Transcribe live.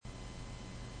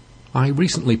I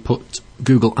recently put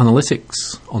Google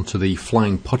Analytics onto the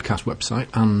Flying Podcast website,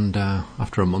 and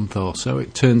after a month or so,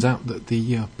 it turns out that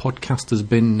the podcast has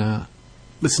been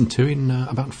listened to in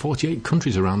about 48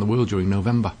 countries around the world during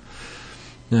November.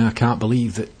 Now, I can't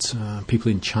believe that people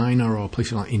in China or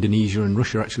places like Indonesia and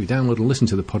Russia actually download and listen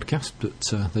to the podcast,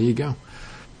 but there you go.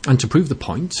 And to prove the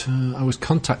point, I was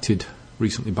contacted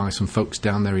recently by some folks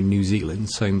down there in New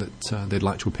Zealand saying that they'd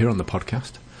like to appear on the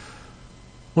podcast.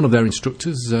 One of their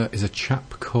instructors is a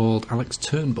chap called Alex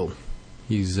Turnbull.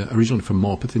 He's originally from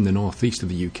Morpeth in the northeast of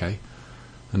the UK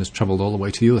and has travelled all the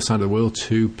way to the other side of the world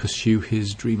to pursue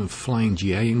his dream of flying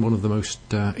GA in one of the most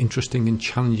interesting and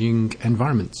challenging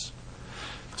environments.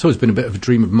 So it's been a bit of a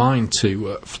dream of mine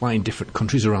to fly in different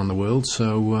countries around the world,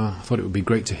 so I thought it would be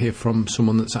great to hear from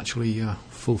someone that's actually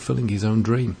fulfilling his own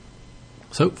dream.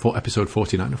 So for episode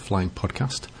 49 of Flying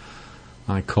Podcast,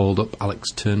 I called up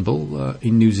Alex Turnbull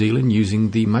in New Zealand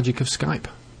using the magic of Skype.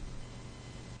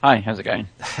 Hi, how's it going?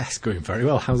 It's going very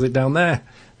well. How's it down there?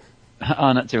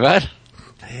 Oh, not too bad.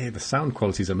 Hey, the sound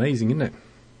quality's amazing, isn't it?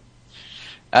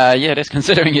 Yeah, it is,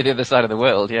 considering you're the other side of the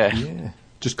world, yeah. Yeah.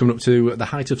 Just coming up to the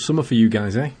height of summer for you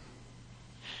guys, eh?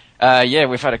 Yeah,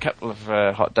 we've had a couple of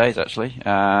hot days, actually.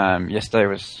 Yesterday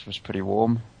was pretty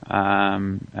warm,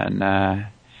 and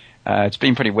it's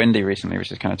been pretty windy recently,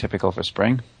 which is kind of typical for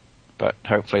spring. But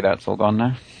hopefully that's all gone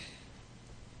now.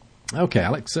 Okay,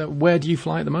 Alex, where do you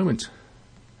fly at the moment?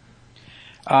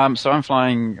 So I'm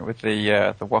flying with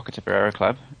the Wakatipu Aero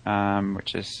Club,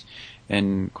 which is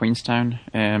in Queenstown,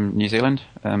 New Zealand,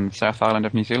 South Island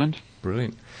of New Zealand.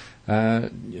 Brilliant.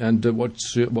 And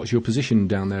what's your position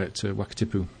down there at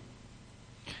Wakatipu?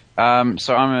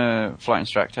 So I'm a flight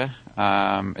instructor.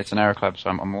 It's an aero club,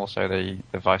 so I'm also the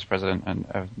vice president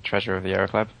and treasurer of the aero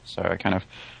club. So I kind of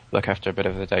look after a bit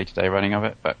of the day-to-day running of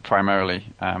it, but primarily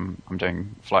I'm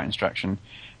doing flight instruction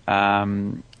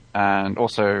and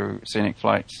also scenic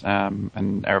flights and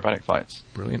aerobatic flights.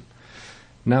 Brilliant.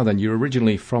 Now then, you're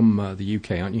originally from the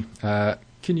UK, aren't you?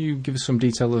 Can you give us some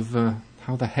detail of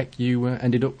how the heck you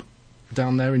ended up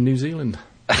down there in New Zealand?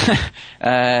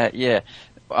 Yeah,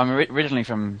 I'm originally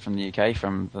from the UK,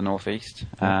 from the northeast,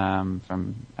 from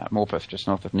Morpeth, just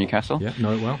north of Newcastle. Yeah,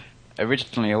 know it well.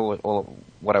 Originally, all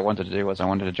what I wanted to do was I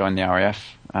wanted to join the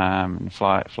RAF and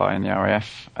fly in the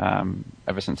RAF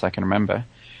ever since I can remember,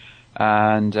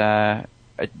 and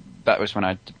that was when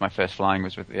I did my first flying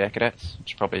was with the Air Cadets,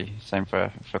 which is probably the same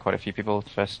for quite a few people.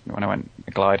 First when I went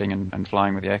gliding and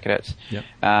flying with the Air Cadets. Yep.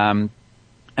 And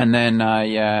then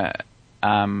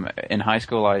in high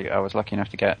school I was lucky enough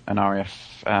to get an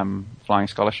RAF flying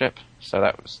scholarship, so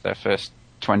that was their first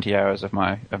 20 hours of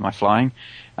my flying.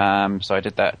 So I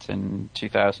did that in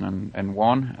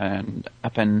 2001 and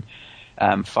up in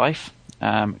Fife,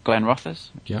 Glenrothes,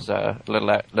 which is a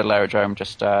little aerodrome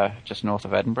just north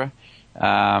of Edinburgh.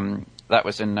 That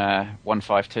was in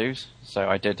 152s. So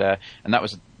I did, and that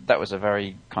was a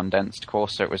very condensed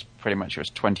course. So it was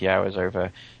 20 hours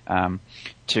over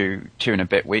two and a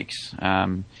bit weeks.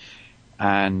 And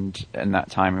in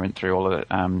that time, we went through all of it.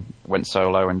 Went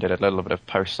solo and did a little bit of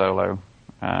post solo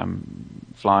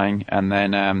flying, and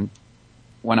then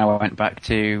when I went back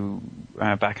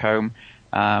home,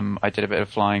 I did a bit of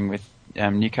flying with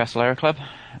Newcastle Aero Club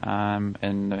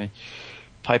in the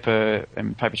Piper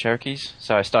Cherokees.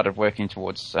 So I started working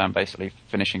towards basically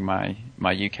finishing my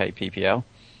UK PPL,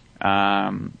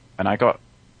 and I got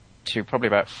to probably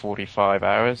about 45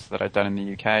 hours that I'd done in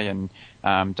the UK and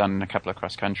done a couple of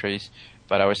cross countries.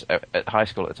 But I was at high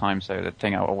school at the time, so the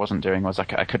thing I wasn't doing was I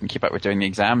couldn't keep up with doing the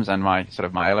exams and my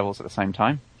A-levels at the same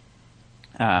time.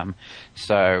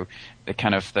 So it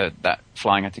kind of that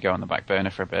flying had to go on the back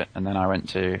burner for a bit, and then I went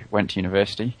to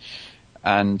university,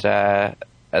 and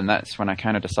that's when I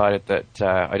kind of decided that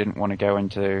I didn't want to go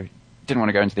into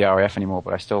the RAF anymore,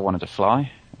 but I still wanted to fly.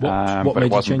 What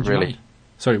made you change your mind?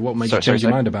 Sorry, what made you change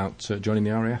your mind about joining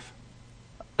the RAF?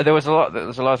 There was a lot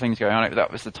of things going on.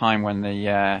 That was the time when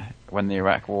the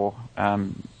Iraq War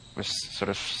was sort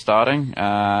of starting,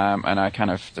 and I kind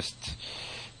of just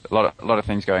a lot of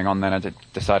things going on. Then I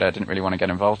decided I didn't really want to get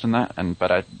involved in that,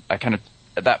 but I kind of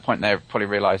at that point there probably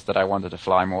realised that I wanted to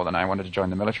fly more than I wanted to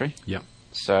join the military. Yeah.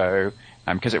 So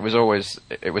because it was always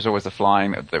the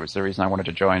flying that was the reason I wanted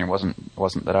to join. It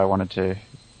wasn't that I wanted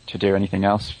to do anything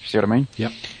else. See what I mean?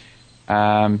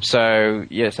 Yep. So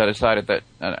yes, I decided that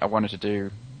I wanted to do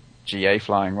GA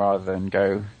flying rather than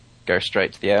go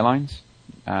straight to the airlines,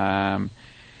 and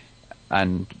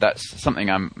that's something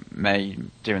I may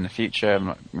do in the future.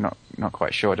 I'm not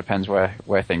quite sure. It depends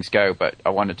where things go. But I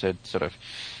wanted to sort of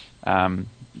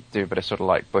do a bit of sort of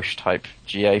like bush type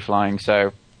GA flying.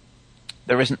 So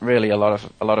there isn't really a lot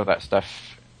of that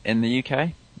stuff in the UK.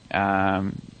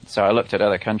 So I looked at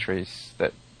other countries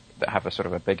that have a sort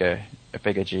of a bigger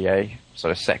GA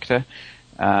sort of sector.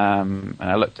 And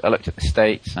I looked at the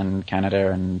States and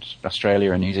Canada and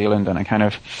Australia and New Zealand, and I kind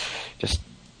of just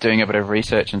doing a bit of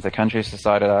research into the countries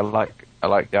decided I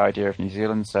like the idea of New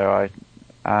Zealand, so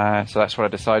so that's what I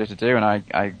decided to do, and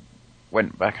I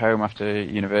went back home after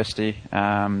university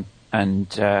and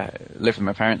lived with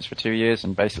my parents for 2 years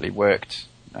and basically worked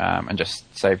and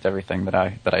just saved everything that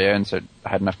I earned, so I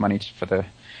had enough money for the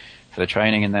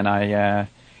training, and then I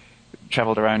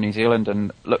travelled around New Zealand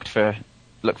and looked for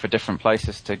different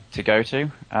places to go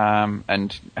to,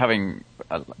 and having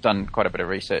done quite a bit of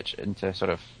research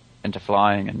into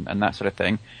flying and that sort of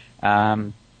thing,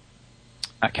 I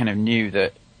kind of knew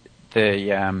that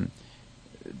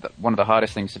one of the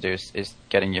hardest things to do is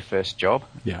getting your first job.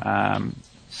 Yeah.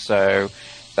 So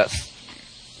that's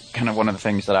kind of one of the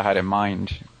things that I had in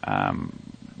mind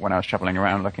when I was traveling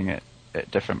around looking at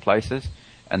different places,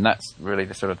 and that's really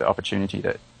the opportunity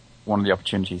that. One of the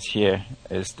opportunities here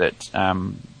is that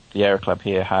the Aero Club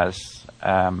here has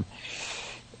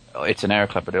it's an aero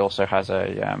club, but it also has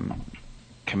a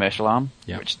commercial arm,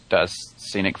 which does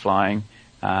scenic flying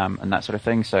and that sort of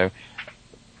thing. So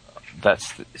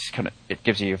it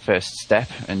gives you your first step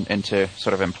into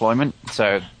sort of employment.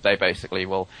 So they basically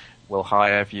will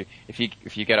hire if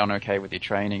you get on okay with your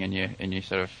training and you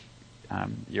sort of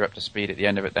you're up to speed at the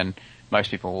end of it, then most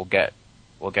people will get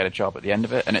a job at the end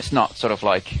of it, and it's not sort of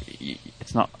like a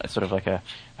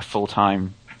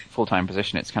full-time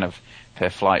position. It's kind of per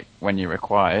flight when you're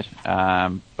required,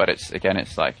 but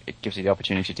it's like it gives you the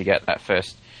opportunity to get that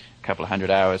first couple of 100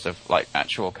 hours of like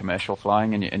actual commercial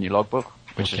flying in your logbook,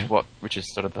 which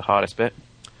is sort of the hardest bit.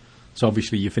 So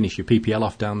obviously you finished your PPL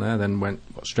off down there, then went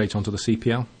straight onto the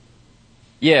CPL.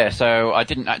 Yeah, so I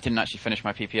didn't actually finish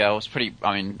my PPL. It was pretty.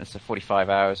 I mean, it's 45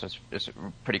 hours. It's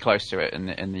pretty close to it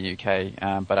in the UK.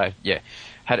 But I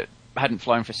hadn't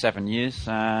flown for 7 years.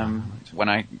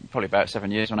 Probably about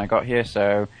 7 years when I got here.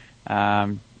 So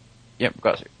got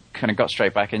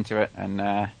straight back into it and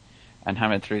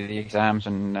hammered through the exams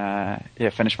and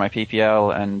finished my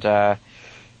PPL and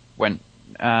went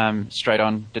straight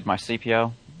on. Did my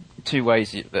CPL. Two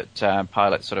ways that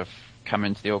pilots sort of come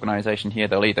into the organisation here.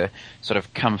 They'll either sort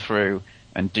of come through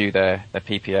and do their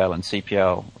PPL and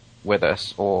CPL with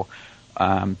us, or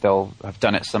they'll have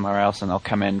done it somewhere else and they'll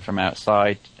come in from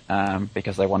outside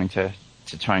because they're wanting to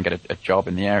try and get a job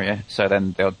in the area. So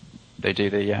then they do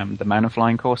the mountain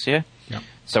flying course here. Yep.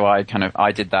 So I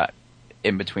did that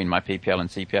in between my PPL and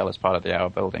CPL as part of the hour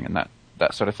building and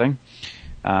that sort of thing.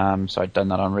 So I'd done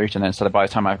that en route, and then by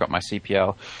the time I got my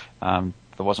CPL,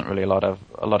 there wasn't really a lot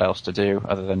else to do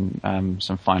other than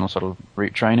some final sort of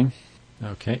route training.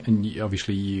 Okay, and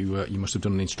obviously you must have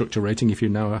done an instructor rating if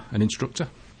you're now an instructor.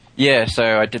 Yeah,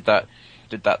 so I did that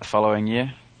the following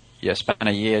year. Yeah, spent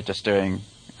a year just doing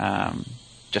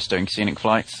scenic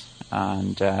flights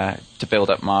and to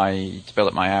build up my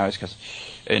hours, because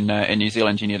in New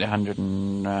Zealand you need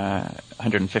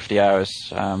 150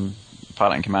 hours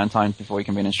piloting command time before you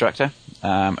can be an instructor,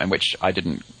 and which I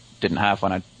didn't have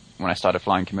when I started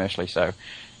flying commercially. So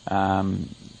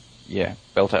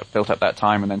built up that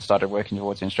time and then started working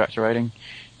towards the instructor rating.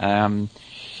 And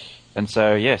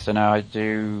so now I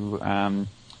do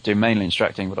mainly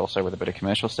instructing, but also with a bit of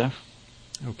commercial stuff.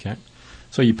 Okay.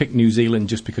 So you picked New Zealand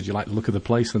just because you like the look of the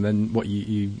place, and then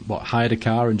you hired a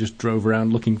car and just drove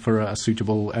around looking for a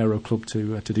suitable aero club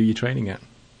to do your training at?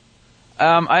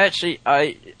 I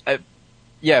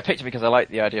picked it because I like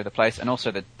the idea of the place and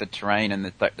also the terrain and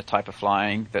the type of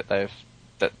flying that there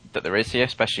is here,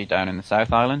 especially down in the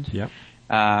South Island. Yeah.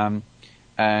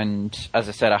 And as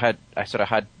I said, I sort of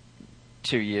had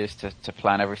 2 years to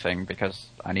plan everything because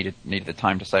I needed the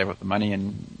time to save up the money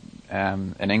in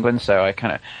England. So I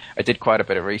did quite a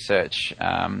bit of research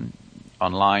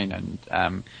online and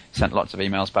sent lots of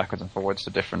emails backwards and forwards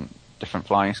to different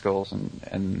flying schools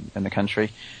in the country.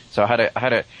 So I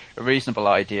had a reasonable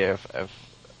idea of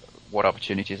what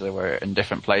opportunities there were in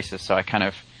different places. So I kind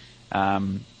of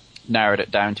narrowed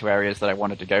it down to areas that I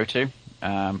wanted to go to,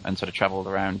 and sort of travelled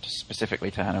around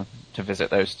specifically to visit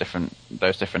those different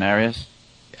areas.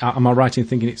 Am I right in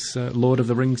thinking it's Lord of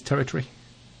the Rings territory?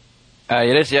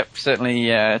 It is, yep, certainly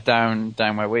down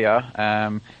where we are.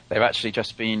 They've actually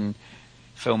just been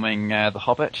filming The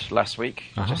Hobbit last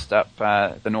week, just up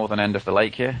the northern end of the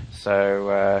lake here.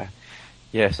 So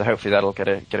so hopefully that'll get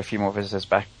a few more visitors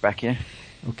back here.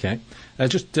 Okay,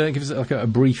 just give us like a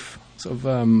brief sort of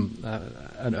an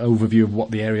overview of what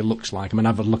the area looks like. I mean,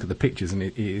 have a look at the pictures, and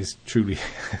it is truly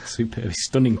a superbly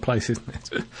stunning place, isn't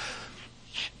it?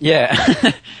 Yeah.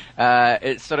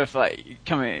 It's sort of like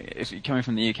coming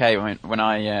from the UK. When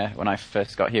I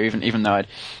first got here, even though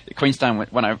Queenstown,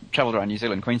 when I travelled around New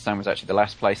Zealand, Queenstown was actually the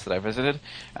last place that I visited.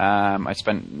 I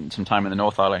spent some time in the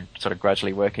North Island, sort of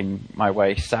gradually working my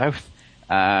way south,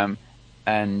 and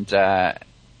from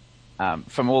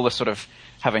all the sort of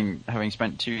having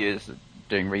spent 2 years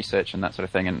doing research and that sort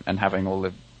of thing, and having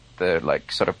all the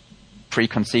like sort of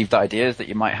preconceived ideas that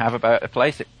you might have about a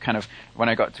place, it kind of when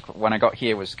I got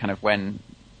here was kind of when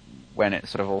it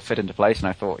sort of all fit into place, and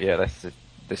I thought, yeah,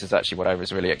 this is actually what I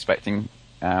was really expecting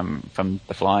from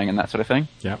the flying and that sort of thing.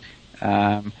 Yeah.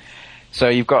 So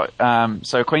you've got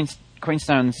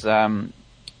Queenstown's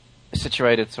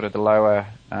situated sort of the lower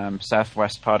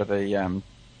southwest part of the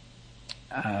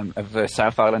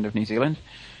South Island of New Zealand,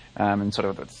 and sort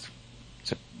of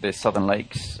the Southern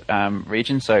Lakes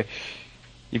region. So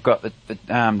you've got the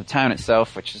town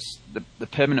itself, which is the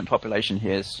permanent population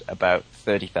here is about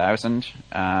 30,000,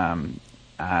 and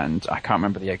I can't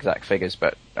remember the exact figures,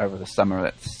 but over the summer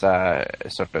it's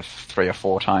sort of 3 or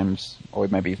 4 times, or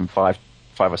maybe even 5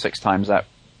 or 6 times that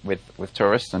with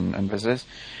tourists and visitors.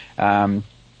 So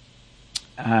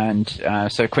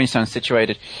Queenstown's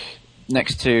situated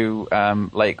next to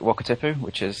Lake Wakatipu,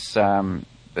 which is the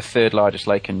 3rd largest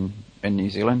lake in New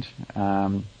Zealand,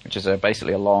 which is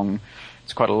basically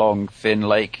it's quite a long, thin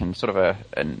lake, and sort of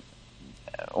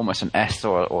almost an S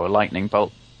or a lightning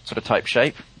bolt sort of type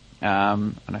shape.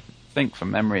 And I think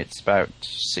from memory it's about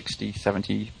 60,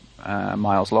 70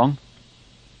 miles long.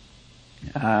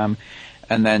 And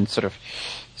then sort of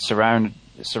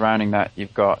surrounding that,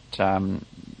 you've got the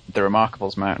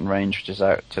Remarkables mountain range, which is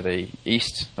out to the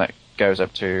east. That goes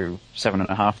up to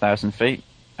 7,500 feet.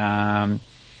 And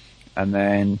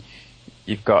then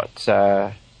you've got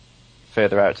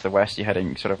further out to the west, you're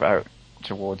heading sort of out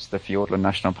towards the Fiordland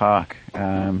National Park,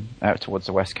 out towards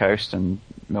the west coast and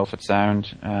Milford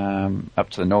Sound. Up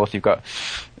to the north, you've got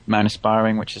Mount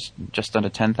Aspiring, which is just under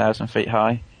 10,000 feet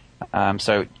high.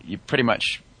 So you pretty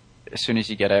much, as soon as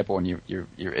you get airborne,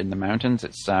 you're in the mountains.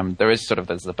 It's there's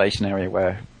the basin area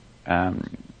where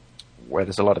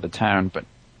there's a lot of the town, but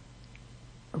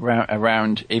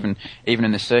around even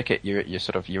in the circuit,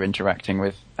 you're interacting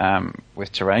with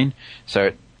terrain.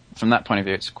 So from that point of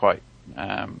view, it's quite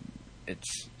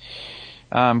it's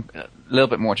a little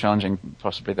bit more challenging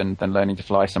possibly than learning to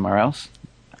fly somewhere else.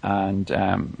 And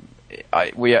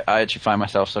I actually find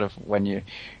myself sort of when you're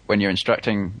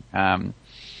instructing,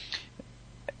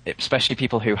 especially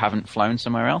people who haven't flown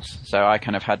somewhere else. So I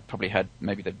kind of probably had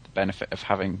maybe the benefit of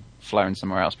having flown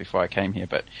somewhere else before I came here.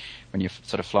 But when you're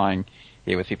sort of flying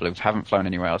here with people who haven't flown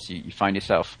anywhere else, you find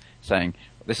yourself saying,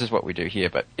 this is what we do here,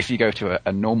 but if you go to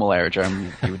a normal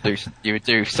aerodrome, you would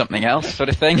do something else, sort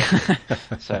of thing.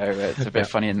 So it's a bit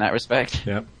funny in that respect.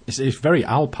 Yeah, it's very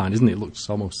alpine, isn't it? It looks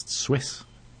almost Swiss.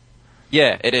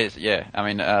 Yeah, it is. Yeah, I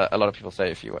mean, a lot of people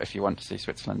say if you want to see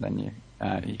Switzerland, then you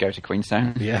go to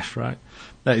Queenstown. Yes, right.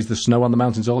 Is the snow on the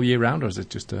mountains all year round, or is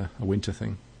it just a winter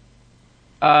thing?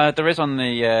 There is on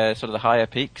the sort of the higher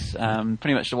peaks.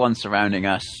 Pretty much the ones surrounding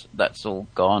us, that's all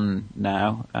gone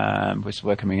now.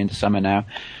 We're coming into summer now.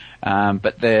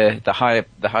 But the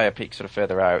higher peaks sort of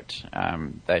further out,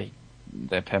 they're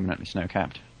permanently snow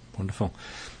capped. Wonderful.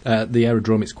 The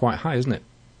aerodrome is quite high, isn't it?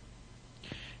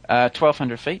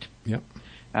 1,200 feet. Yep.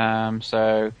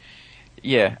 So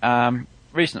yeah,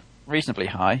 reasonably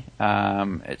high.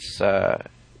 It's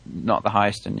not the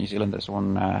highest in New Zealand. There's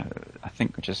one I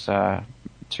think which is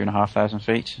 2,500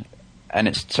 feet, and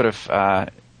it's sort of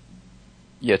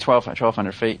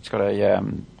 1,200 feet. It's got a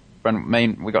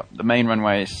we got the main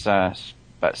runway is about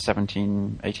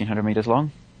 1,800 meters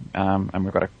long, and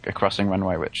we've got a crossing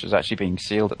runway which is actually being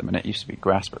sealed at the minute. It used to be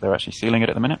grass, but they're actually sealing it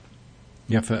at the minute.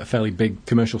 You have fairly big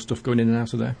commercial stuff going in and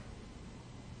out of there.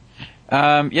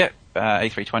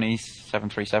 A320s,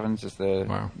 737s is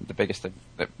the biggest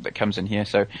that comes in here.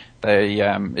 So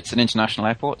it's an international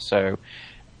airport. So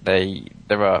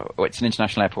it's an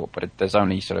international airport, but there's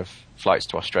only sort of flights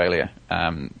to Australia.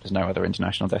 There's no other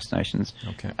international destinations.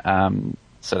 Okay.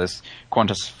 So there's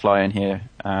Qantas fly in here,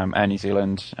 Air New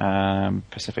Zealand,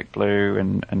 Pacific Blue,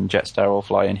 and Jetstar all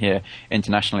fly in here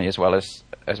internationally as well as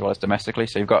domestically.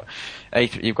 So you've got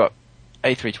A320s,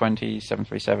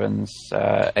 737s,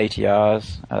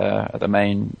 ATRs are the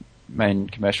main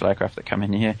commercial aircraft that come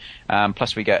in here.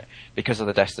 Plus we get, because of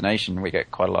the destination, we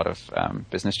get quite a lot of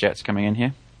business jets coming in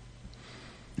here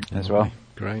as well.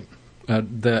 Great.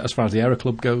 As far as the Aero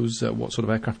Club goes, what sort of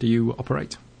aircraft do you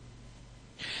operate?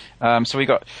 So we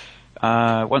got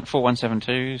 4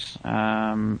 172s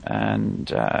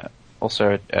and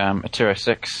also a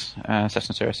 206,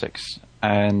 Cessna 206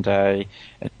 and a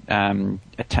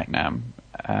Tecnam,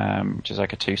 which is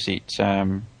like a 2-seat.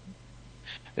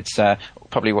 It's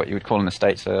probably what you would call in the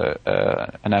States an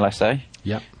LSA.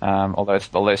 Yeah. Although it's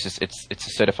a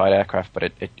certified aircraft, but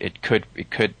it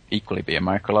could equally be a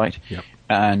microlight. Yep.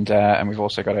 And we've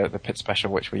also got the Pit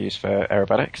Special, which we use for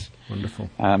aerobatics. Wonderful.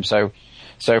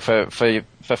 So for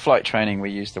flight training,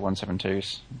 we use the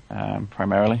 172s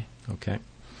primarily. Okay.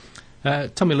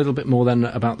 Tell me a little bit more then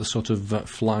about the sort of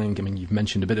flying. I mean, you've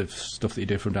mentioned a bit of stuff that you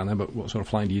do from down there, but what sort of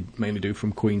flying do you mainly do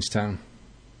from Queenstown?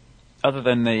 Other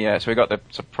than so we've got the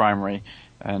sort of primary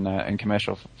and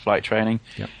commercial flight training.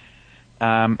 Yep.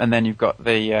 And then you've got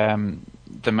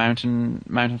the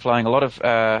mountain flying. A lot of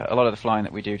the flying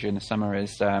that we do during the summer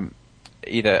is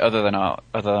either other than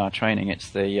our training.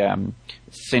 It's the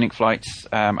scenic flights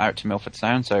out to Milford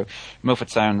Sound. So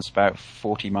Milford Sound's about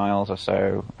 40 miles or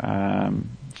so,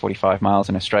 45 miles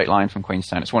in a straight line from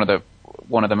Queenstown. It's one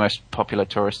of the most popular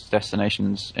tourist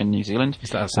destinations in New Zealand. Is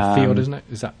that a fjord, isn't it?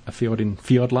 Is that a fjord in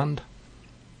Fiordland?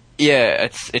 Yeah,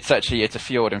 it's a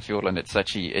fjord in Fiordland. It's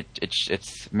actually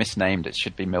it's misnamed. It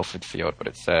should be Milford Fjord, but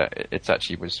it's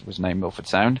actually was named Milford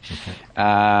Sound. Okay.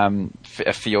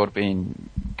 A fjord being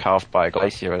carved by a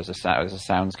glacier as a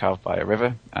sound's carved by a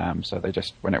river. So they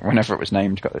just whenever it was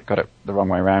named got it the wrong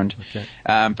way around. Okay.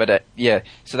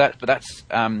 So that's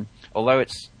although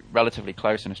it's relatively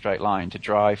close in a straight line, to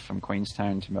drive from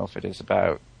Queenstown to Milford is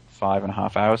about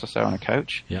 5.5 hours or so on a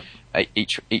coach. Yep.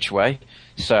 Each way.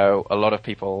 So a lot of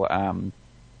people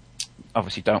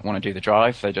obviously don't want to do the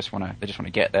drive. They just want to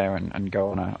get there and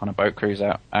go on a boat cruise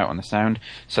out on the Sound.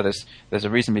 So there's a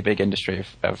reasonably big industry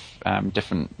of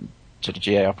different sort of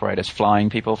GA operators flying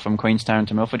people from Queenstown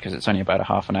to Milford, because it's only about a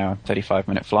half an hour,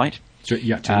 35-minute flight. So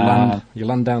you actually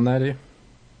land down there, do you?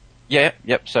 Yeah.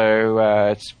 Yep.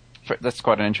 So that's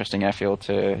quite an interesting airfield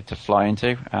to fly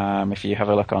into. If you have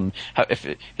a look if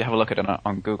you have a look at it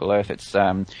on Google Earth, it's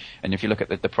and if you look at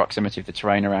the proximity of the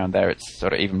terrain around there, it's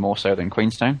sort of even more so than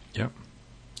Queenstown. Yep.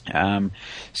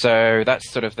 So that's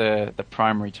sort of the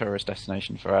primary tourist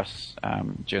destination for us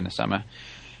during the summer,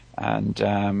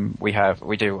 and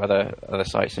we do other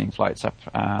sightseeing flights up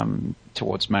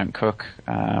towards Mount Cook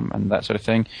and that sort of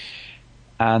thing.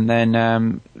 And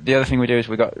then the other thing we do is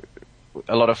we got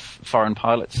a lot of foreign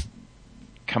pilots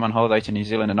come on holiday to New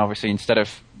Zealand, and obviously instead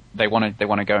of they want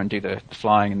to go and do the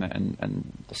flying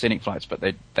and the scenic flights, but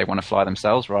they want to fly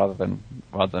themselves rather than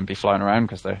be flying around,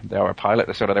 because they are a pilot.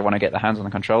 They want to get their hands on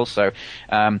the controls. So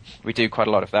we do quite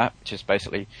a lot of that, which is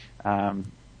basically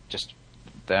just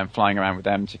them flying around with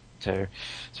them to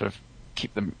sort of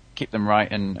keep them right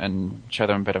and show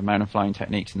them a bit of mountain flying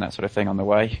techniques and that sort of thing on the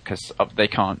way, because they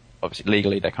can't, obviously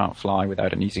legally they can't fly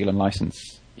without a New Zealand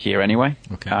license here anyway.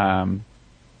 Okay.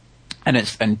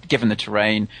 And given the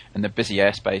terrain and the busy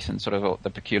airspace and sort of all the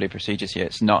peculiar procedures here,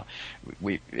 it's not.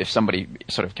 If somebody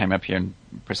sort of came up here and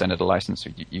presented a license,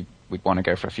 we'd want to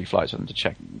go for a few flights with them to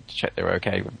check they're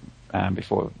okay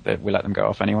before we let them go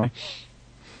off anyway.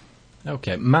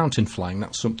 Okay, mountain flying,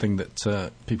 that's something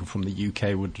that people from the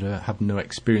UK would have no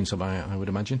experience of, I would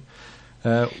imagine.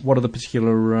 What are the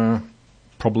particular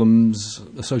problems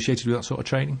associated with that sort of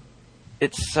training?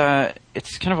 It's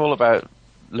kind of all about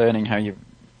learning how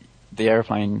the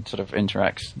airplane sort of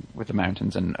interacts with the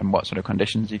mountains and what sort of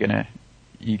conditions you're gonna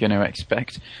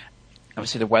expect.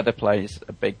 Obviously, the weather plays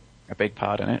a big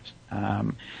part in it.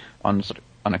 On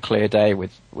a clear day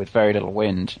with very little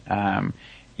wind,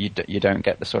 you don't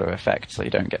get the sort of effect. So you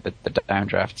don't get the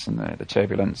downdrafts and the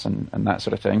turbulence and that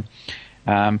sort of thing.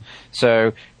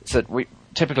 So we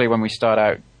typically, when we start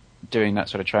out doing that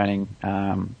sort of training,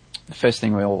 the first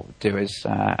thing we'll do is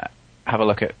have a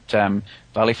look at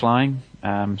valley flying.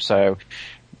 So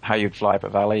how you'd fly up a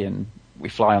valley, and we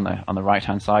fly on the right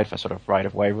hand side for sort of right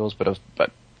of way rules, but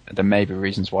there may be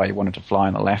reasons why you wanted to fly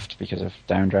on the left because of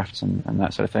downdrafts and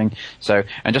that sort of thing. So,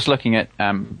 and just looking at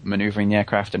maneuvering the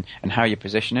aircraft and how you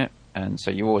position it. And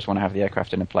so you always want to have the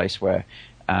aircraft in a place where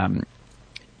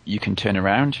you can turn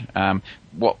around.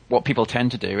 What people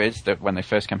tend to do is that when they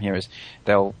first come here is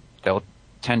they'll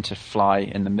tend to fly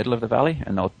in the middle of the valley,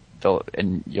 and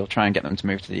and you'll try and get them to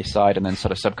move to the side, and then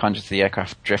sort of subconsciously the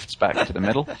aircraft drifts back to the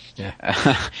middle.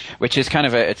 Yeah. Which is kind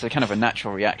of a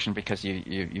natural reaction, because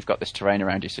you've got this terrain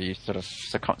around you, so you sort of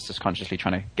subconsciously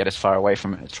trying to get as far away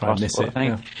from it as possible. Miss it, I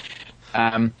think.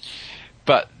 Yeah.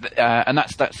 But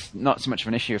that's not so much of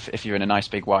an issue if you're in a nice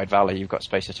big wide valley, you've got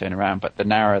space to turn around. But the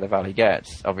narrower the valley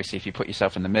gets, obviously, if you put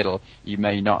yourself in the middle, you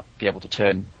may not be able to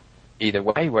turn either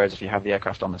way. Whereas if you have the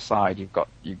aircraft on the side, you've got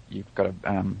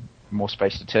more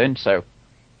space to turn. So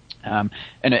In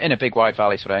a big wide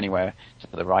valley, sort of anywhere to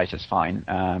the right is fine.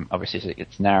 Obviously, as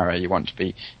it's narrower, you want to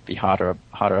be harder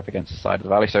up against the side of the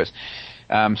valley. So it's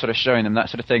sort of showing them that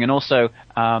sort of thing, and also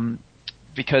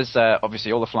because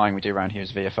obviously all the flying we do around here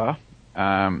is VFR.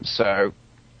 So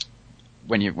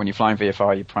when you're flying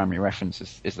VFR, your primary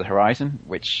reference is the horizon,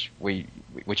 which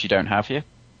you don't have here.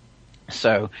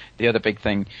 So the other big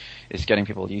thing is getting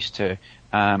people used to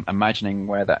imagining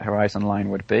where that horizon line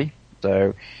would be.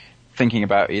 So thinking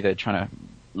about either trying to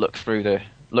look through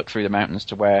the mountains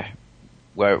to where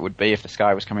it would be if the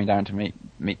sky was coming down to meet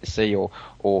the sea,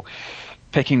 or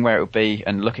picking where it would be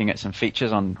and looking at some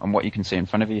features on what you can see in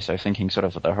front of you. So thinking sort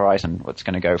of at the horizon, what's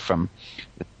going to go from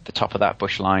the top of that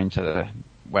bush line to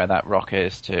where that rock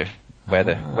is to where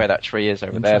that tree is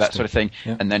over there, that sort of thing,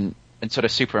 yeah. and sort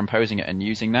of superimposing it and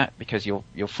using that, because you'll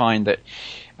find that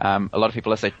a lot of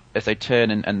people, as they turn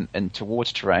and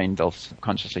towards terrain, they'll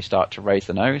consciously start to raise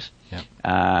the nose,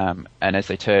 yeah. And as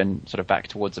they turn sort of back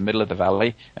towards the middle of the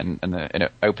valley and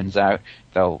it opens out,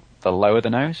 they'll lower the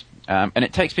nose, and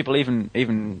it takes people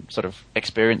even sort of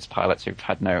experienced pilots who've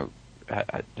had no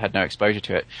exposure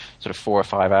to it, sort of 4 or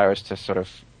 5 hours to sort of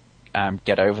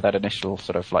get over that initial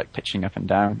sort of like pitching up and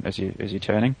down as you're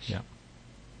turning. Yeah.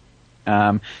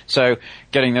 So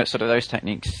getting those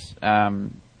techniques,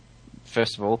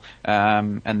 first of all,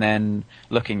 and then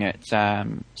looking at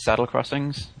saddle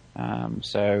crossings.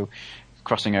 So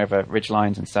crossing over ridge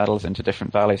lines and saddles into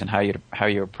different valleys and how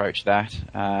you approach that.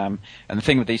 And the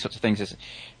thing with these sorts of things is,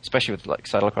 especially with like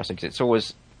saddle crossings, it's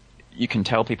always, you can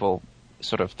tell people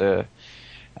sort of the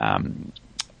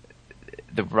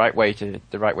right way to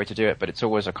do it, but it's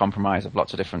always a compromise of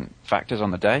lots of different factors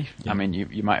on the day. Yeah. I mean,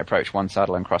 you might approach one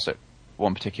saddle and cross it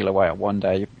one particular way on one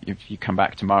day. If you come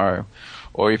back tomorrow,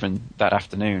 or even that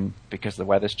afternoon, because the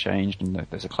weather's changed and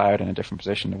there's a cloud in a different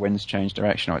position, the wind's changed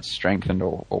direction, or it's strengthened,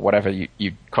 or whatever,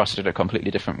 you cross it a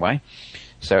completely different way.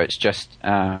 So it's just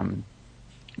telling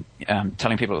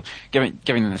people, giving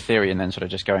them the theory, and then sort of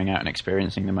just going out and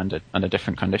experiencing them under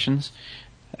different conditions.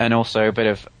 And also a bit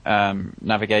of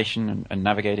navigation and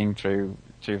navigating through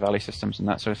valley systems and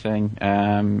that sort of thing.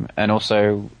 And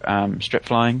also strip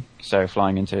flying. So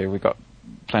we've got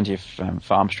plenty of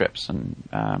farm strips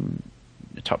and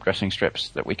top dressing strips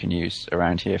that we can use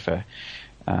around here for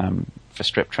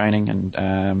strip training,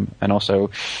 and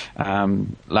also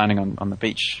landing on the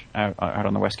beach out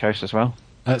on the west coast as well.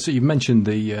 So you mentioned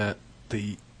the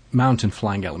mountain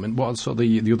flying element. What are sort of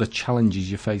the other challenges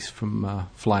you face from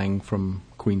flying from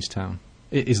Queenstown?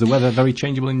 Is the weather very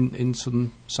changeable in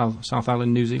southern South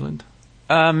Island, New Zealand?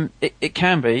 It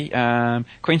can be.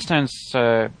 Queenstown's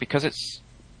because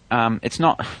it's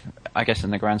not, I guess,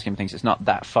 in the grand scheme of things, it's not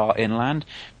that far inland,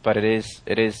 but it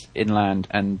is inland,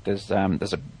 and there's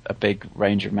a big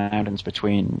range of mountains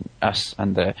between us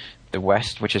and the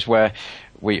west, which is where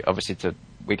we obviously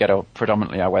get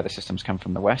predominantly our weather systems come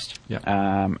from the west.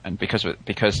 Yeah. And because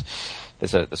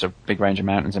there's a big range of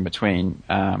mountains in between,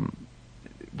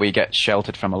 we get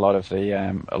sheltered from a lot of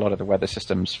the weather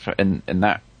systems in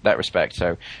that respect.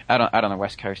 So out on the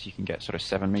west coast, you can get sort of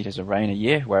 7 meters of rain a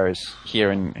year, whereas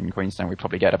here in Queenstown we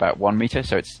probably get about 1 meter.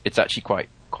 So it's actually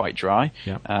quite dry.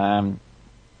 Yeah. And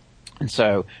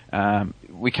so the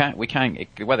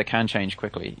weather can change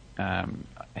quickly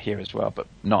here as well, but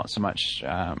not so much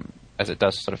as it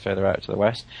does sort of further out to the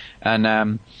west.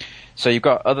 And so you've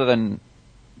got, other than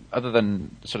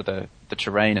sort of the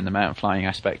terrain and the mountain flying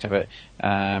aspect of it,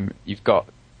 you've got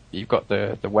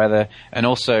the weather, and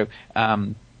also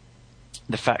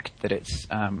the fact that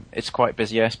it's quite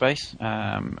busy airspace,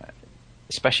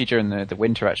 especially during the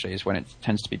winter. Actually, is when it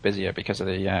tends to be busier, because of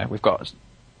we've got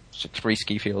 3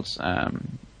 ski fields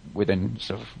within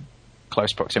sort of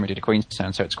close proximity to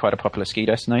Queenstown, so it's quite a popular ski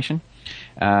destination.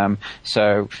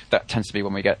 So that tends to be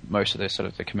when we get most of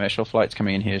the commercial flights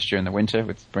coming in here is during the winter,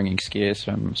 with bringing skiers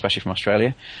especially from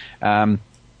Australia.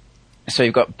 So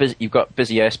you've got busy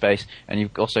airspace, and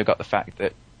you've also got the fact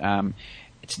that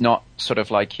it's not sort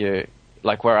of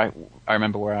like where I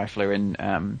remember where I flew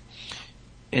in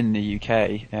the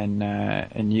UK,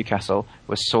 in Newcastle,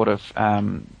 was sort of a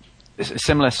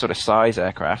similar sort of size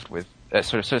aircraft with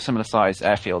sort of similar size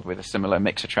airfield with a similar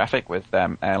mix of traffic, with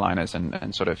airliners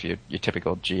and sort of your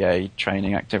typical GA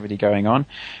training activity going on.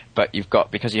 But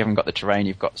because you haven't got the terrain,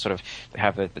 you've got sort of, they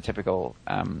have the typical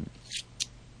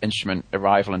instrument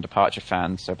arrival and departure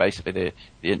fans. So basically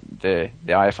the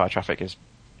IFR traffic is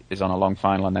on a long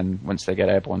final, and then once they get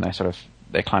airborne,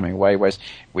 they're climbing away. Whereas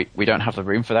we don't have the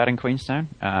room for that in Queenstown.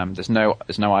 There's no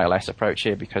ILS approach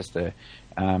here because of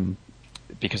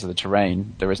the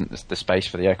terrain. There isn't the space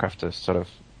for the aircraft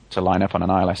to line up on an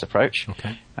ILS approach.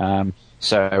 Okay.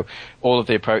 So all of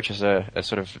the approaches are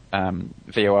sort of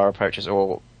VOR approaches,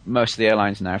 or most of the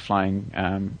airlines are now flying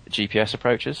GPS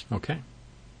approaches. Okay.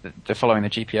 They're following the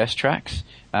GPS tracks,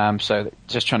 so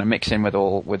just trying to mix in with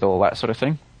all that sort of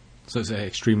thing. So it's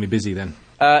extremely busy then.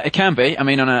 It can be. I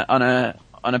mean, on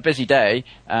a busy day,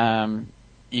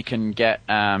 you can get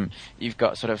you've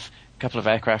got sort of a couple of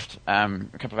aircraft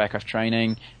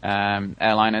training,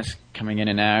 airliners coming in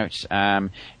and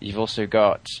out. You've also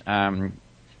got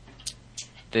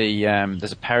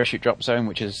there's a parachute drop zone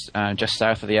which is just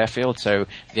south of the airfield. So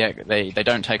they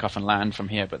don't take off and land from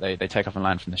here, but they take off and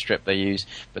land from the strip they use.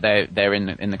 But they're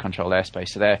in the controlled airspace.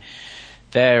 So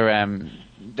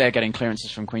they're getting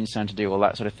clearances from Queenstown to do all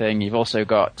that sort of thing. You've also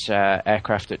got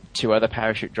aircraft at two other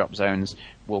parachute drop zones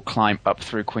will climb up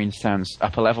through Queenstown's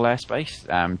upper level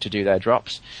airspace to do their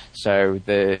drops. So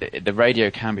the radio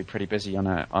can be pretty busy on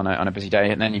a busy day.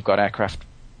 And then you've got aircraft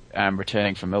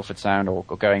returning from Milford Sound or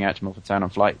going out to Milford Sound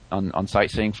on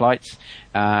sightseeing flights,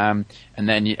 and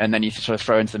then you sort of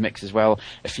throw into the mix as well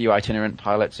a few itinerant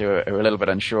pilots who are a little bit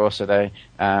unsure, so they're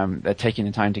taking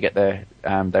the time to get their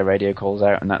radio calls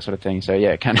out and that sort of thing. So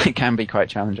yeah, it can be quite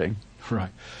challenging.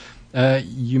 Right.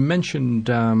 You mentioned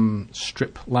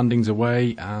strip landings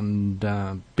away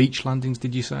and beach landings.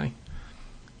 Did you say?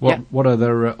 What are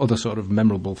there other sort of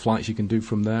memorable flights you can do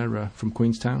from there from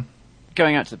Queenstown?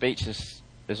 Going out to the beach is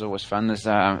always fun. There's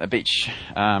a beach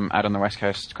out on the west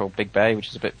coast called Big Bay, which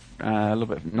is a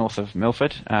little bit north of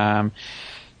Milford.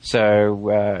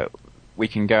 So we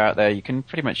can go out there. You can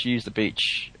pretty much use the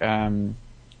beach 2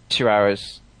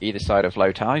 hours either side of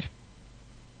low tide.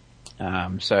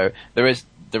 So there is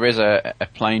a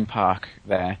plane park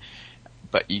there,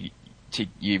 but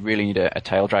you really need a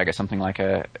tail dragger, something like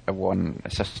a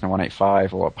Cessna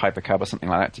 185 or a Piper Cub or something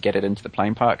like that to get it into the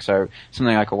plane park. So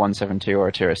something like a 172 or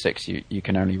a Tira 6 you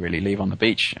can only really leave on the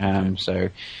beach.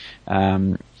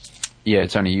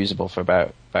 It's only usable for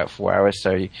about 4 hours.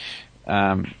 So,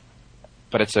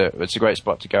 but it's a great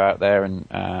spot to go out there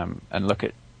and look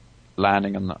at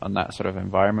landing on that sort of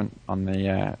environment.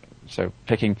 So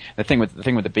picking the thing with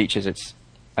the beach is it's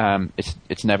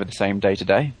never the same day to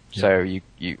day. Yeah. So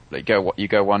you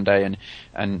go one day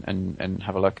and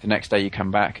have a look. The next day you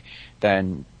come back,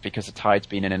 then because the tide's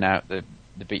been in and out, the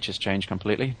beach has changed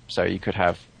completely. So you could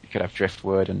have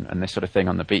driftwood and this sort of thing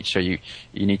on the beach. So you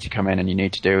need to come in and you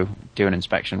need to do an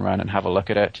inspection run and have a look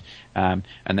at it, and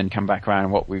then come back around.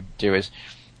 And what we do is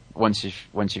once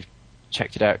you've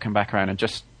checked it out, come back around and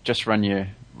just run your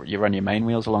main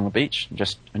wheels along the beach and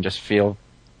just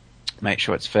make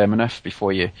sure it's firm enough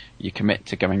before you commit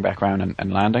to going back around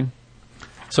and landing.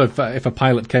 So if a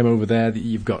pilot came over there,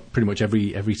 you've got pretty much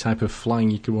every type of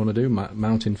flying you could want to do: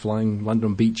 mountain flying, land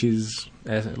on beaches,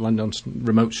 land on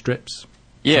remote strips.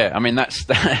 Yeah, I mean that's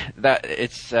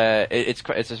it's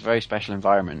a very special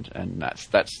environment, and that's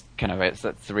kind of it.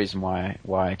 That's the reason why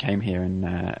I came here, and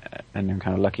I'm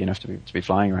kind of lucky enough to be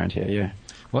flying around here. Yeah.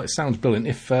 Well, it sounds brilliant.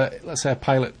 If, let's say, a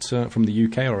pilot from the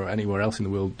UK or anywhere else in the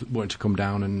world wanted to come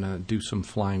down and do some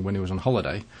flying when he was on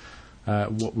holiday,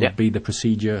 what would be the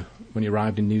procedure when he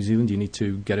arrived in New Zealand? Do you need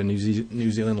to get a New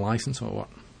Zealand license or what?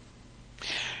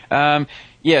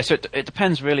 So it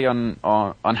depends really on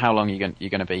how long you're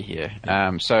going to be here.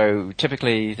 So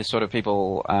typically, the sort of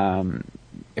people,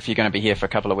 if you're going to be here for a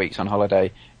couple of weeks on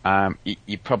holiday,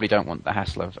 you probably don't want the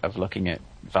hassle of looking at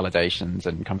validations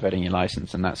and converting your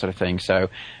license and that sort of thing. So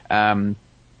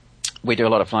we do a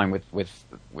lot of flying with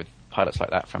pilots like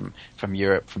that from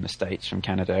Europe, from the States, from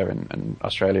Canada and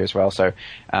Australia as well. So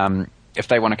if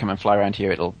they want to come and fly around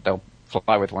here, they'll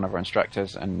fly with one of our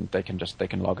instructors, and they can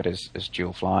log it as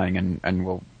dual flying, and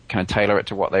we'll kind of tailor it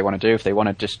to what they want to do. If they want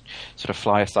to just sort of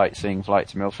fly a sightseeing flight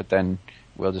to Milford, then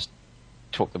we'll just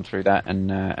talk them through that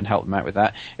and help them out with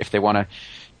that. If they want to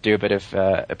do a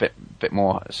bit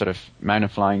more sort of mountain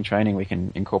flying training, we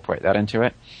can incorporate that into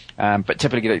it. But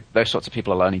typically those sorts of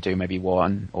people will only do maybe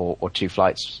one or two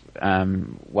flights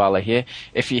while they're here.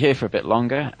 If you're here for a bit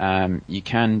longer, you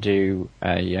can do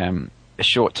a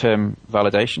short-term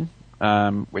validation,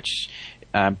 which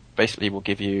basically will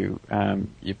give you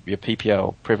your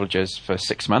PPL privileges for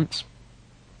 6 months.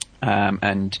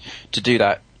 And to do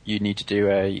that, you need to do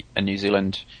a New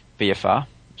Zealand VFR.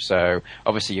 So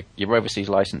obviously your overseas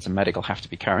license and medical have to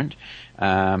be current,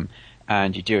 and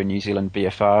you do a New Zealand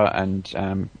VFR,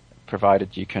 and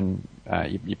provided you can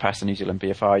you pass the New Zealand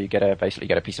VFR, you basically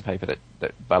get a piece of paper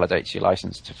that validates your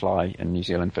license to fly in New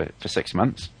Zealand for 6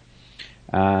 months.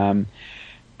 And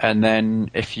then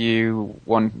if you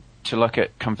want to look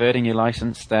at converting your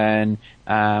license, then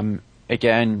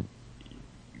again,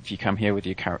 if you come here with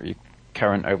your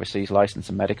current overseas license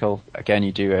and medical. Again,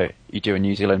 you do a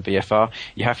New Zealand VFR.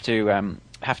 You have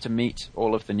to meet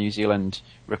all of the New Zealand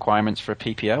requirements for a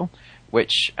PPL,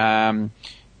 which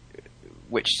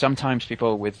sometimes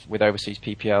people with overseas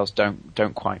PPLs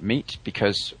don't quite meet,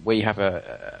 because we have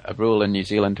a rule in New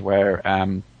Zealand where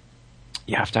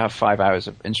you have to have 5 hours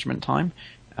of instrument time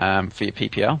for your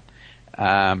PPL.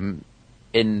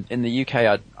 In the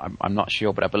UK, I'm not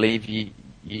sure, but I believe you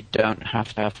don't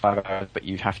have to have 5 hours, but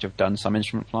you have to have done some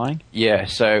instrument flying. Yeah,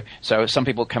 so some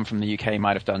people come from the UK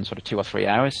might have done sort of 2 or 3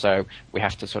 hours, so we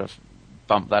have to sort of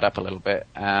bump that up a little bit.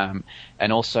 And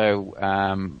also,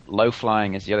 low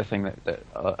flying is the other thing that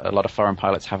a lot of foreign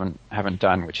pilots haven't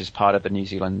done, which is part of the New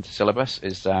Zealand syllabus,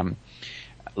 is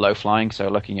low flying. So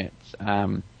looking at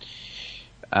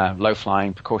low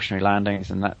flying, precautionary landings,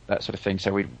 and that sort of thing.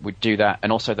 So we do that,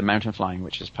 and also the mountain flying,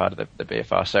 which is part of the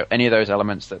BFR. So any of those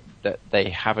elements that they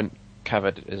haven't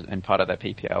covered in part of their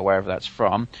PPL, wherever that's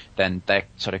from, then they're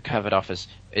sort of covered off as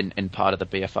in part of the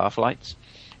BFR flights.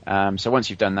 So once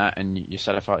you've done that and you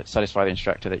satisfy the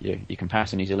instructor that you can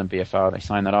pass a New Zealand BFR, they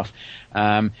sign that off,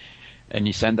 and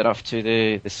you send that off to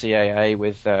the CAA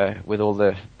with all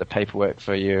the paperwork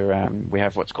for your. We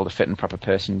have what's called a fit and proper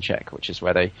person check, which is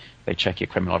where they check your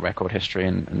criminal record history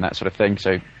and that sort of thing.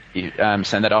 So you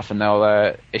send that off, and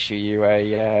they'll issue you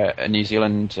a New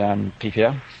Zealand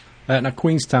PPL. Now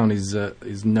Queenstown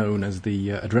is known as the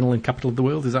adrenaline capital of the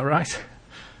world. Is that right?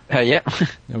 Yeah.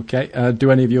 Okay.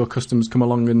 Do any of your customers come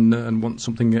along and want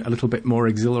something a little bit more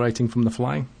exhilarating from the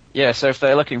flying? Yeah. So if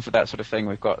they're looking for that sort of thing,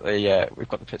 we've got the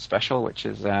Pit Special, which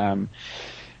is it's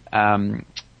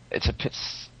a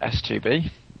Pitts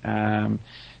S2B.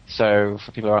 So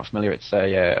for people who aren't familiar, it's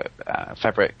a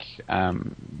fabric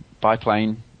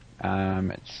biplane.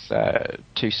 It's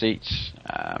 2 seats,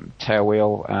 tail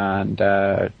wheel, and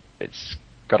it's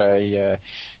got a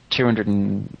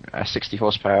 260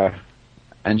 horsepower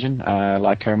engine,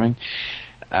 Lycoming,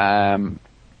 and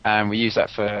we use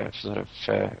that for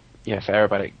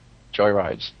aerobatic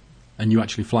joyrides. And you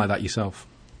actually fly that yourself?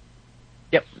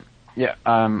 Yep. Yeah,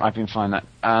 I've been flying that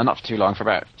not for too long, for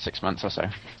about 6 months or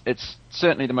so. It's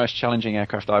certainly the most challenging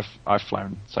aircraft I've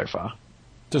flown so far.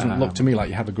 Doesn't look to me like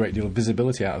you have a great deal of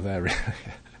visibility out of there.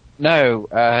 No,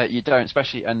 you don't,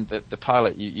 especially, and the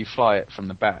pilot, you fly it from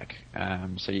the back,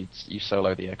 so you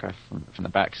solo the aircraft from the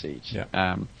back seat.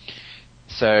 Yeah.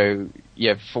 So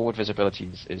yeah, forward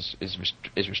visibility is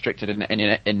restricted in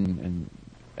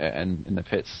the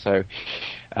pits. So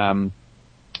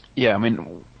yeah, I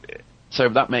mean, so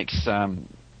that makes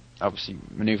obviously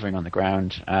manoeuvring on the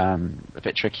ground a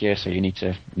bit trickier. So you need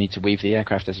to weave the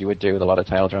aircraft as you would do with a lot of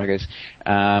tail draggers.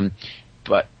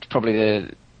 But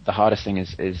probably the hardest thing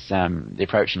is the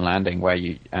approach and landing, where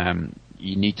you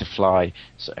need to fly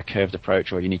a curved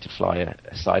approach, or you need to fly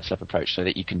a side slip approach, so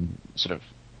that you can sort of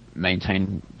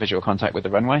maintain visual contact with the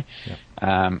runway. Yeah.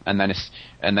 And then as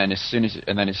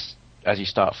you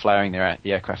start flying the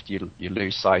aircraft, you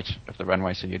lose sight of the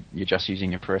runway, so you're just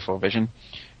using your peripheral vision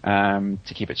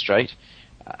to keep it straight.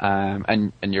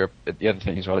 And the other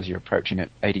thing as well is you're approaching at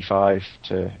 85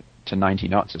 to 90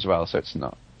 knots as well, so it's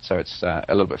a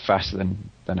little bit faster than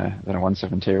a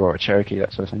 172 or a Cherokee,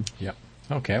 that sort of thing. Yeah.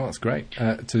 Okay, well, that's great.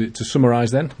 To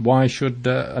summarise then, why should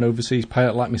an overseas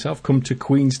pilot like myself come to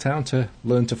Queenstown to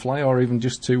learn to fly, or even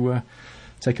just to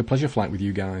take a pleasure flight with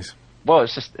you guys? Well,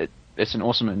 it's an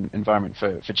awesome environment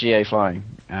for GA flying.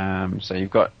 So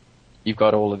you've got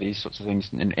all of these sorts of things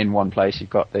in one place. You've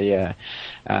got the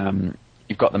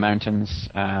mountains,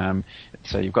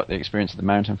 so you've got the experience of the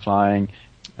mountain flying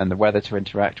and the weather to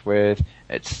interact with.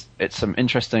 It's some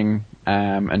interesting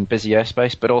and busy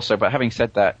airspace, but having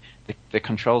said that, the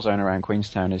control zone around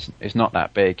Queenstown is not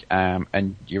that big,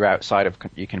 and you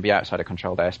can be outside of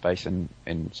controlled airspace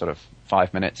in sort of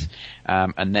 5 minutes,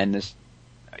 and then there's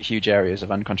huge areas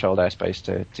of uncontrolled airspace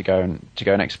to go and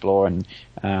explore, and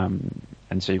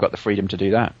so you've got the freedom to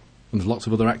do that. And there's lots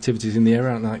of other activities in the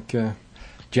area, like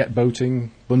jet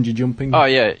boating, bungee jumping. Oh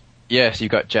yeah. Yes,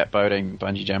 you've got jet boating,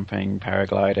 bungee jumping,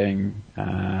 paragliding,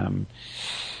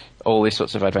 all these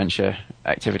sorts of adventure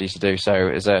activities to do. So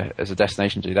as a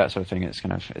destination to do that sort of thing, it's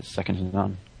second to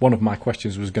none. One of my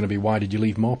questions was going to be, why did you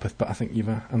leave Morpeth? But I think you've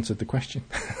answered the question.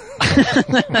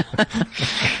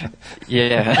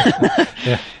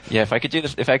 Yeah. Yeah. If I could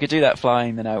do that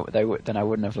flying, then I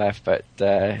wouldn't have left. But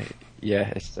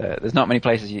yeah, there's not many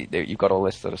places you've got all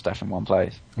this sort of stuff in one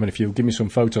place. I mean, if you give me some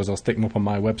photos, I'll stick them up on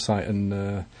my website,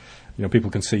 and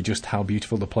people can see just how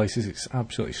beautiful the place is. It's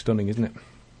absolutely stunning, isn't it?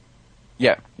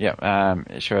 Yeah,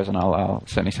 it sure is, and I'll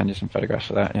certainly send you some photographs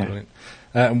for that. Yeah. Brilliant.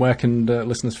 And where can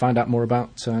listeners find out more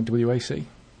about WAC?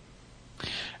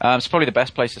 It's probably the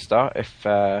best place to start. If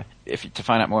to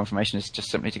find out more information is just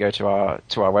simply to go to our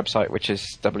website, which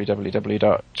is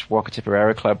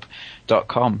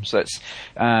www.wakatipu.com. So it's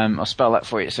I'll spell that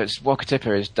for you. So it's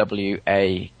Wakatipu is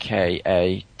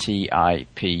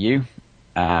WAKATIPU,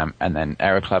 and then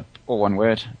Aeroclub, all one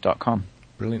word, .com.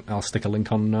 Brilliant. I'll stick a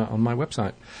link on my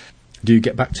website. Do you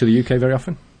get back to the UK very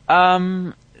often?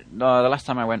 No, the last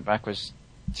time I went back was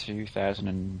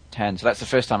 2010. So that's the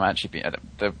first time I actually been.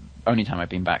 The only time I've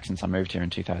been back since I moved here in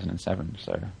 2007.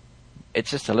 So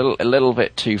it's just a little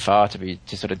bit too far to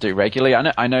sort of do regularly.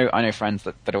 I know friends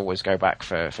that always go back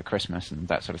for Christmas and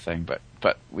that sort of thing.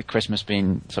 But with Christmas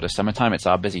being sort of summertime, it's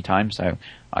our busy time. So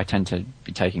I tend to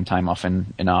be taking time off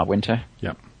in our winter.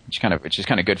 Yep. Which is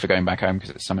kind of good for going back home because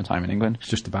it's summertime in England. It's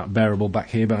just about bearable back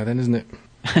here by then, isn't it?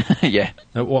 Yeah.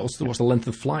 What's the length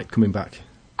of flight coming back?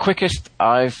 Quickest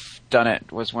I've done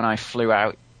it was when I flew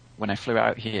out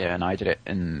here, and I did it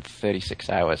in 36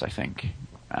 hours, I think.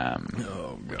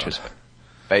 Which was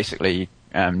basically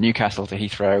Newcastle to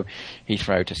Heathrow,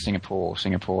 Heathrow to Singapore,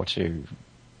 Singapore to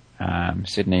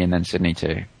Sydney, and then Sydney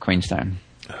to Queenstown.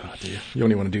 Oh dear! You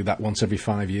only want to do that once every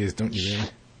 5 years, don't you? Really?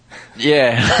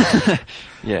 Yeah,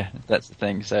 yeah, that's the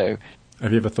thing. So,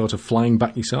 have you ever thought of flying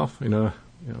back yourself?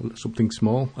 Something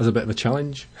small as a bit of a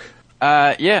challenge.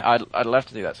 Yeah, I'd love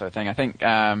to do that sort of thing. I think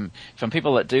from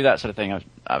people that do that sort of thing,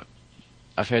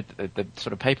 I've heard that the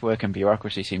sort of paperwork and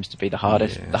bureaucracy seems to be the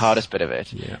hardest bit of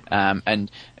it. Yeah. And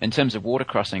in terms of water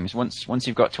crossings, once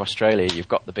you've got to Australia, you've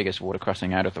got the biggest water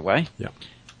crossing out of the way. Yeah.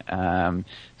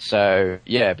 So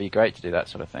yeah, it'd be great to do that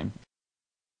sort of thing.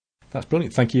 That's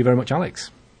brilliant. Thank you very much,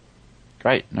 Alex.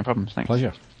 Great, no problem. Thanks.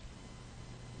 Pleasure.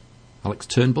 Alex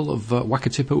Turnbull of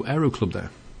Wakatipu Aero Club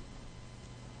there.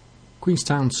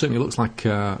 Queenstown certainly looks like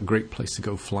a great place to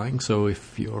go flying, so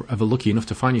if you're ever lucky enough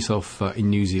to find yourself in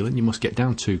New Zealand, you must get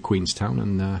down to Queenstown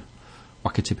and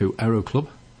Wakatipu Aero Club.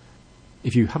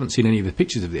 If you haven't seen any of the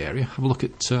pictures of the area, have a look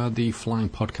at the Flying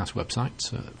Podcast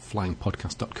website,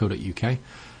 flyingpodcast.co.uk.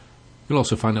 You'll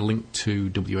also find a link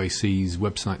to WAC's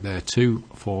website there too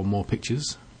for more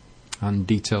pictures and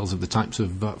details of the types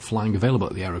of flying available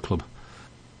at the Aero Club.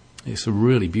 It's a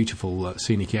really beautiful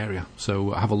scenic area,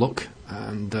 so have a look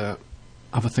and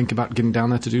have a think about getting down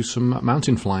there to do some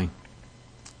mountain flying.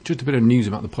 Just a bit of news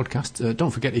about the podcast. Don't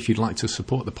forget, if you'd like to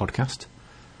support the podcast,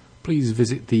 please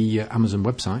visit the Amazon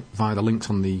website via the links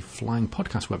on the Flying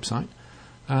Podcast website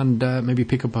and maybe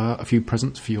pick up a few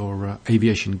presents for your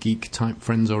aviation geek type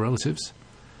friends or relatives.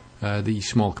 The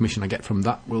small commission I get from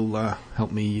that will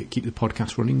help me keep the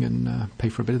podcast running and pay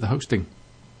for a bit of the hosting.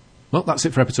 Well, that's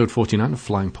it for episode 49 of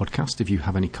Flying Podcast. If you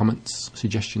have any comments,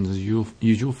 suggestions as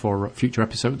usual for future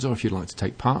episodes, or if you'd like to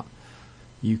take part,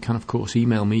 you can of course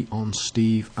email me on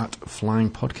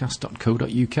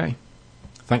steve@flyingpodcast.co.uk.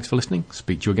 Thanks for listening.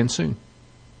 Speak to you again soon.